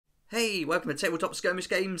Hey, welcome to Tabletop Skirmish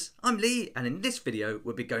Games. I'm Lee, and in this video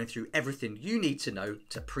we'll be going through everything you need to know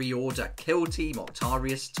to pre-order Kill Team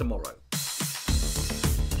Octarius tomorrow.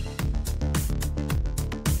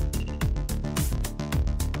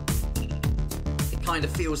 It kind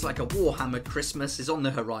of feels like a Warhammer Christmas is on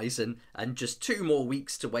the horizon, and just 2 more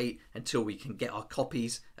weeks to wait until we can get our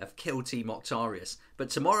copies of Kill Team Octarius. But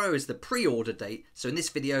tomorrow is the pre-order date, so in this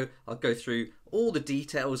video I'll go through all the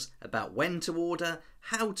details about when to order,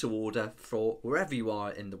 how to order for wherever you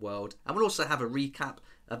are in the world, and we'll also have a recap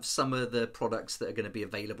of some of the products that are going to be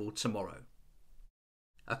available tomorrow.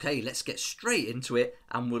 Okay, let's get straight into it,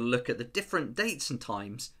 and we'll look at the different dates and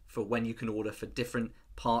times for when you can order for different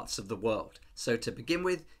parts of the world. So to begin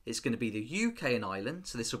with, it's going to be the UK and Ireland,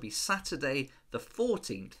 so this will be Saturday the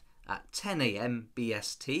 14th at 10 AM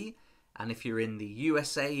BST, and if you're in the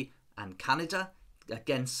USA and Canada,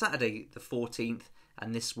 again Saturday the 14th,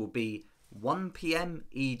 and this will be 1 PM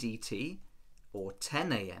EDT or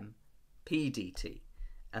 10 AM PDT.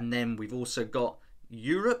 And then we've also got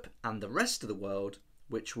Europe and the rest of the world,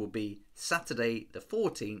 which will be Saturday the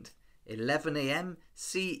 14th, 11 AM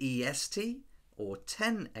CEST or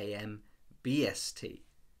 10 AM BST.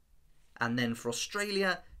 And then for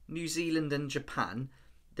Australia, New Zealand and Japan,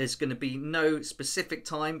 there's going to be no specific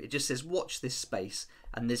time. It just says watch this space,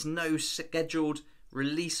 and there's no scheduled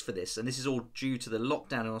release for this, and this is all due to the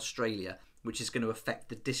lockdown in Australia, which is going to affect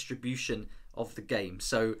the distribution of the game.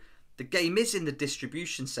 So the game is in the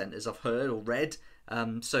distribution centres, I've heard or read,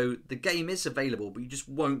 so the game is available, but you just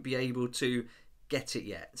won't be able to get it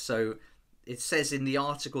yet. So it says in the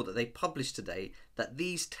article that they published today that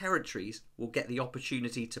these territories will get the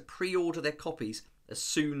opportunity to pre-order their copies as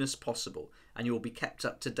soon as possible, and you'll be kept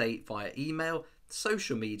up to date via email,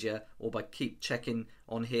 social media, or by keep checking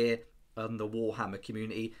on here on the Warhammer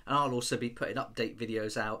community. And I'll also be putting update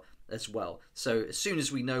videos out as well. So as soon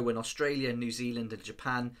as we know when Australia, New Zealand and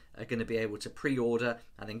Japan are going to be able to pre-order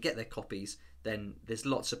and then get their copies, then there's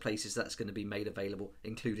lots of places that's going to be made available,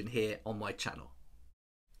 including here on my channel.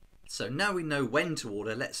 So now we know when to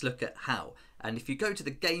order, let's look at how. And if you go to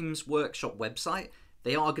the Games Workshop website,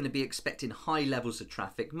 they are going to be expecting high levels of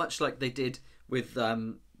traffic, much like they did with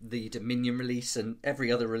the Dominion release and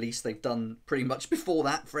every other release they've done pretty much before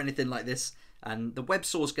that for anything like this. And the web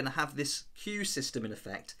store is going to have this queue system in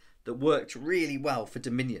effect that worked really well for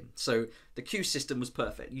Dominion. So the queue system was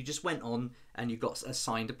perfect. You just went on and you got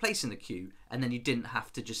assigned a place in the queue, and then you didn't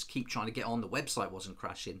have to just keep trying to get on. The website wasn't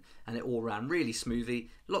crashing, and it all ran really smoothly.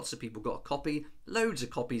 Lots of people got a copy, loads of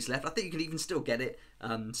copies left. I think you can even still get it.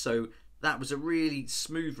 So that was a really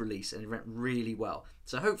smooth release and it went really well.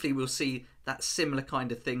 So hopefully we'll see that similar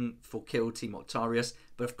kind of thing for Kill Team Octarius,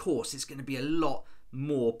 but of course it's going to be a lot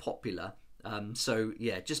more popular. So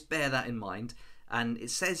yeah, just bear that in mind. And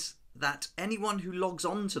it says that anyone who logs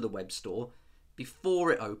on to the web store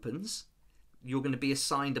before it opens, you're going to be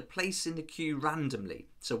assigned a place in the queue randomly.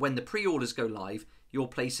 So when the pre-orders go live, your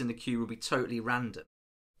place in the queue will be totally random.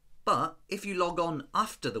 But if you log on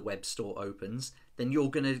after the web store opens, then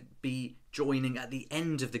you're going to be joining at the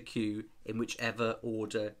end of the queue in whichever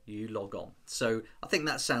order you log on. So I think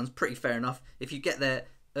that sounds pretty fair enough. If you get there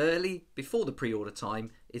early, before the pre-order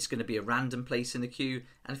time, it's going to be a random place in the queue.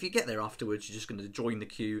 And if you get there afterwards, you're just going to join the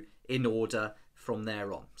queue in order from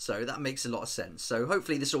there on. So that makes a lot of sense. So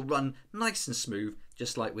hopefully this will run nice and smooth,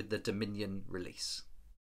 just like with the Dominion release.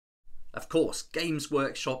 Of course, Games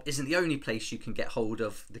Workshop isn't the only place you can get hold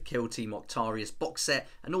of the Kill Team Octarius box set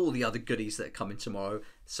and all the other goodies that are coming tomorrow.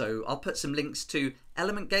 So I'll put some links to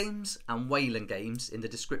Element Games and Wayland Games in the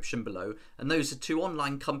description below. And those are 2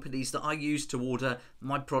 online companies that I use to order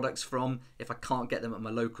my products from if I can't get them at my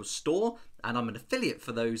local store. And I'm an affiliate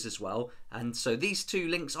for those as well. And so these 2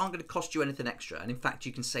 links aren't going to cost you anything extra. And in fact,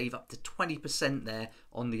 you can save up to 20% there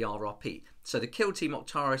on the RRP. So the Kill Team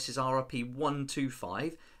Octarius is RRP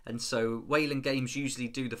 125. And so Wayland Games usually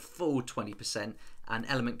do the full 20%, and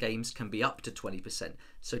Element Games can be up to 20%.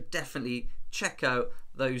 So definitely check out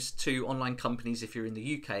those 2 online companies if you're in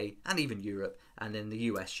the UK and even Europe. And in the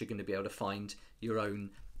US, you're going to be able to find your own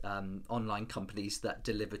online companies that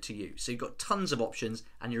deliver to you. So you've got tons of options,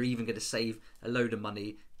 and you're even going to save a load of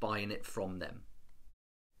money buying it from them.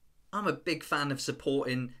 I'm a big fan of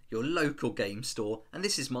supporting your local game store, and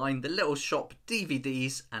this is mine, the Little Shop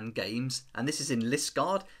DVDs and Games, and this is in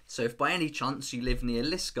Liskeard. So if by any chance you live near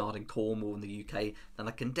Liskeard in Cornwall in the UK, then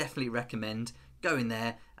I can definitely recommend going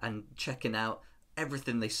there and checking out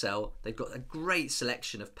everything they sell. They've got a great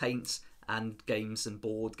selection of paints and games and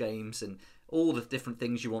board games and all the different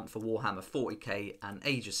things you want for Warhammer 40k and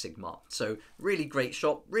Age of Sigmar. So really great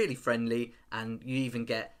shop, really friendly, and you even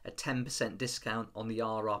get a 10% discount on the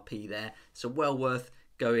RRP there. So well worth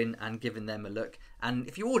going and giving them a look. And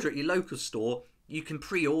if you order at your local store, you can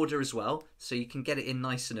pre-order as well, so you can get it in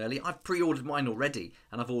nice and early. I've pre-ordered mine already,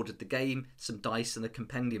 and I've ordered the game, some dice, and the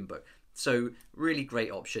compendium book. So really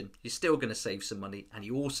great option. You're still going to save some money, and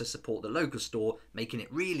you also support the local store, making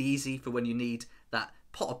it really easy for when you need that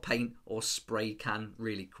pot of paint or spray can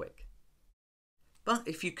really quick. But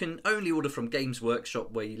if you can only order from Games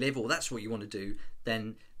Workshop where you live, or that's what you want to do,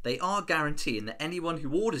 then they are guaranteeing that anyone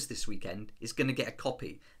who orders this weekend is going to get a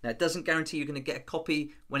copy. Now, it doesn't guarantee you're going to get a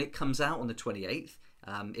copy when it comes out on the 28th.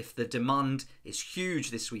 If the demand is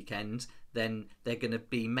huge this weekend, then they're going to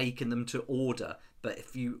be making them to order. But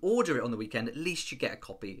if you order it on the weekend, at least you get a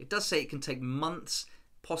copy. It does say it can take months,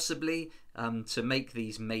 possibly, to make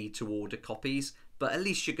these made-to-order copies. But at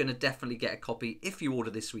least you're going to definitely get a copy if you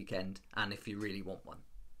order this weekend and if you really want one.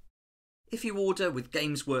 If you order with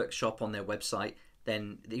Games Workshop on their website,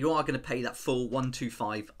 then you are going to pay that full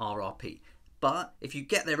 125 RRP. But if you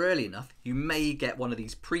get there early enough, you may get one of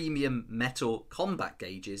these premium metal combat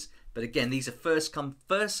gauges. But again, these are first come,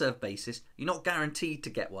 first serve basis. You're not guaranteed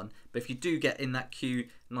to get one. But if you do get in that queue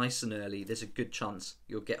nice and early, there's a good chance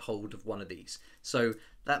you'll get hold of one of these. So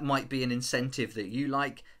that might be an incentive that you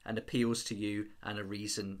like and appeals to you, and a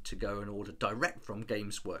reason to go and order direct from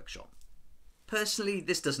Games Workshop. Personally,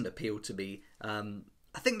 this doesn't appeal to me.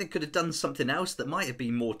 I think they could have done something else that might have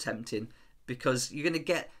been more tempting, because you're going to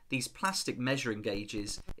get these plastic measuring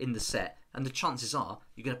gauges in the set, and the chances are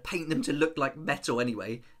you're going to paint them to look like metal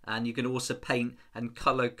anyway, and you can also paint and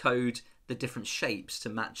colour code the different shapes to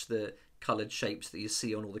match the coloured shapes that you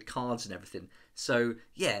see on all the cards and everything. So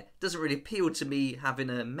yeah, it doesn't really appeal to me having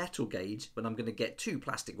a metal gauge when I'm going to get two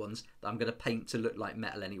plastic ones that I'm going to paint to look like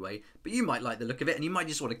metal anyway. But you might like the look of it, and you might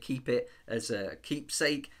just want to keep it as a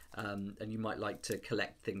keepsake, and you might like to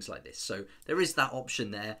collect things like this. So there is that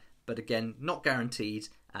option there, but again, not guaranteed,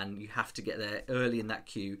 and you have to get there early in that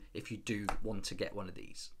queue if you do want to get one of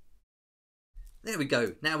these. There we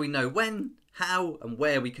go. Now we know when, how and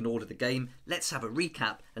where we can order the game. Let's have a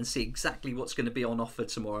recap and see exactly what's going to be on offer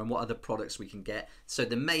tomorrow and what other products we can get. So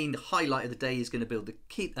the main highlight of the day is going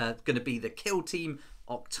to be the Kill Team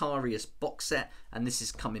Octarius box set, and this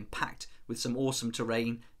is coming packed with some awesome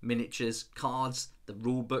terrain, miniatures, cards, the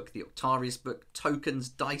rule book, the Octarius book, tokens,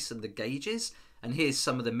 dice and the gauges. And here's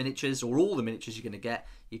some of the miniatures, or all the miniatures you're going to get.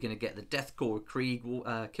 You're going to get the Deathcore Krieg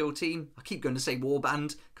Kill Team. I keep going to say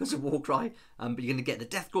Warband because of Warcry. But you're going to get the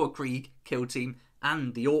Deathcore Krieg Kill Team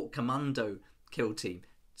and the Orc Commando Kill Team.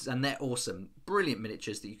 And they're awesome. Brilliant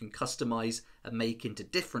miniatures that you can customise and make into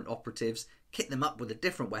different operatives. Kit them up with the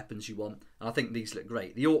different weapons you want. And I think these look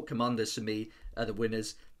great. The Orc Commandos for me are the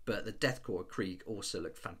winners. But the Deathcore Krieg also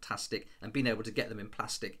look fantastic. And being able to get them in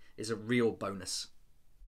plastic is a real bonus.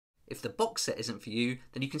 If the box set isn't for you,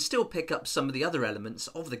 then you can still pick up some of the other elements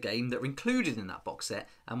of the game that are included in that box set,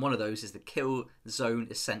 and one of those is the Kill Zone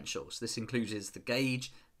Essentials. This includes the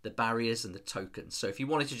gauge, the barriers and the tokens. So if you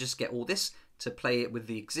wanted to just get all this to play it with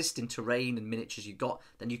the existing terrain and miniatures you got,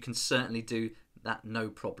 then you can certainly do that, no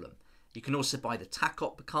problem. You can also buy the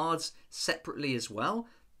TAC-OP cards separately as well,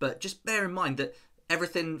 but just bear in mind that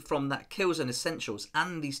everything from that Kill Zone Essentials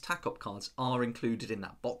and these TAC-OP cards are included in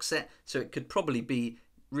that box set, so it could probably be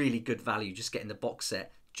really good value just getting the box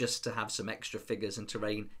set just to have some extra figures and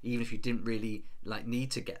terrain, even if you didn't really need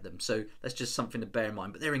to get them. So that's just something to bear in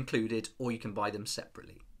mind, but they're included, or you can buy them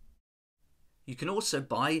separately. You can also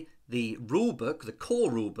buy the rulebook, the core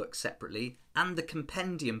rulebook separately, and the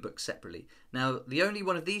compendium book separately. Now, the only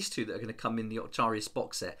one of these two that are going to come in the Octarius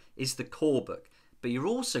box set is the core book, but you're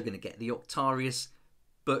also going to get the Octarius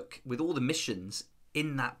book with all the missions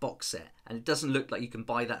in that box set, and it doesn't look like you can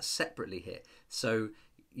buy that separately here. So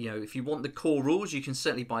if you want the core rules, you can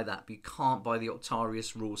certainly buy that, but you can't buy the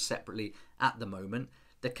Octarius rules separately at the moment.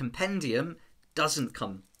 The compendium doesn't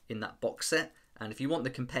come in that box set, and if you want the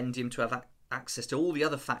compendium to have access to all the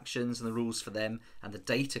other factions and the rules for them and the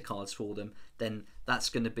data cards for them, then that's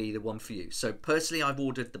going to be the one for you. So personally, I've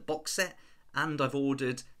ordered the box set and I've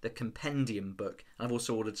ordered the compendium book. I've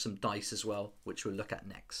also ordered some dice as well, which we'll look at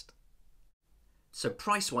next. So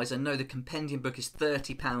price-wise, I know the compendium book is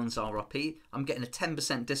 £30 RRP. I'm getting a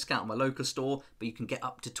 10% discount on my local store, but you can get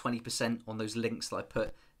up to 20% on those links that I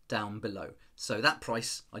put down below. So that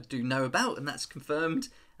price I do know about, and that's confirmed.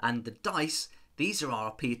 And the dice, these are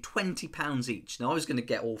RRP £20 each. Now I was going to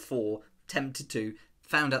get all four, tempted to,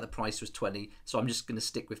 found out the price was 20, so I'm just going to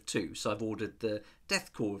stick with two. So I've ordered the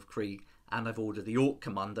Deathcore of Krieg and I've ordered the Orc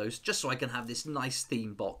Commandos just so I can have this nice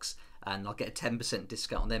theme box, and I'll get a 10%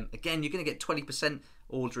 discount on them. Again, you're going to get 20%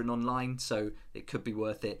 ordering online, so it could be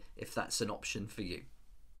worth it if that's an option for you.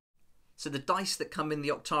 So the dice that come in the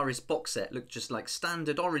Octarius box set look just like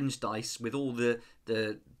standard orange dice with all the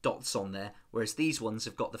dots on there, whereas these ones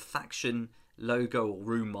have got the faction logo or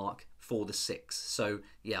room mark for the 6. So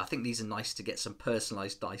yeah, I think these are nice to get some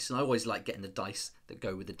personalised dice, and I always like getting the dice that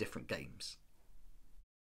go with the different games.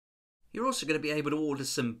 You're also going to be able to order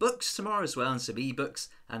some books tomorrow as well, and some ebooks,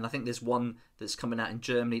 and I think there's one that's coming out in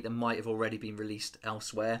Germany that might have already been released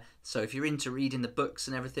elsewhere. So if you're into reading the books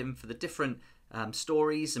and everything for the different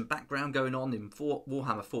stories and background going on in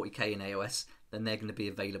Warhammer 40k and AOS, then they're going to be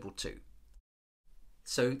available too.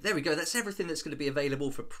 So there we go, that's everything that's going to be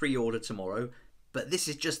available for pre-order tomorrow. But this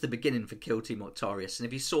is just the beginning for Kill Team Octarius. And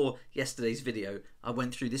if you saw yesterday's video, I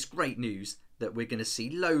went through this great news that we're going to see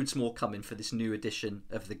loads more coming for this new edition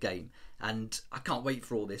of the game. And I can't wait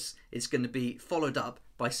for all this. It's going to be followed up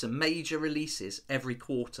by some major releases every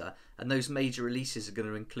quarter. And those major releases are going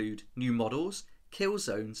to include new models, kill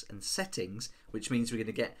zones and settings, which means we're going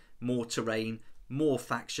to get more terrain, more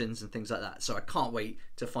factions and things like that. So I can't wait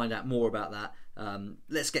to find out more about that.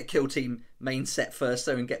 Let's get Kill Team main set first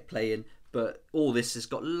though and get playing. But all this has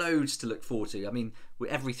got loads to look forward to. I mean,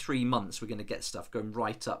 every 3 months we're going to get stuff going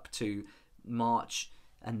right up to March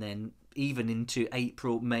and then even into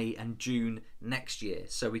April, May and June next year.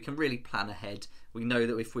 So we can really plan ahead. We know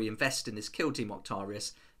that if we invest in this Kill Team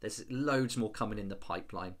Octarius, there's loads more coming in the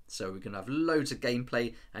pipeline. So we're going to have loads of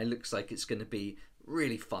gameplay and it looks like it's going to be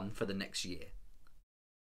really fun for the next year.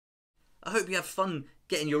 I hope you have fun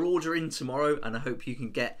getting your order in tomorrow, and I hope you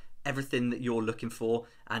can get everything that you're looking for,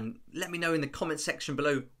 and let me know in the comment section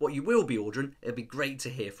below what you will be ordering. It'll be great to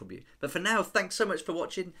hear from you. But for now, thanks so much for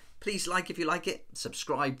watching. Please like if you like it,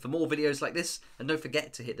 subscribe for more videos like this, and don't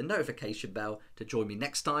forget to hit the notification bell to join me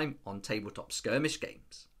next time on Tabletop Skirmish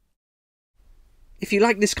Games. If you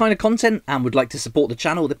like this kind of content and would like to support the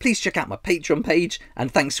channel, then please check out my Patreon page,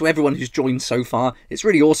 and thanks to everyone who's joined so far. It's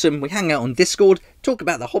really awesome. We hang out on Discord, talk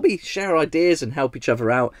about the hobby, share ideas and help each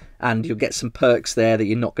other out, and you'll get some perks there that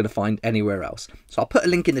you're not going to find anywhere else. So I'll put a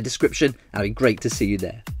link in the description and it'd be great to see you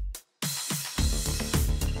there.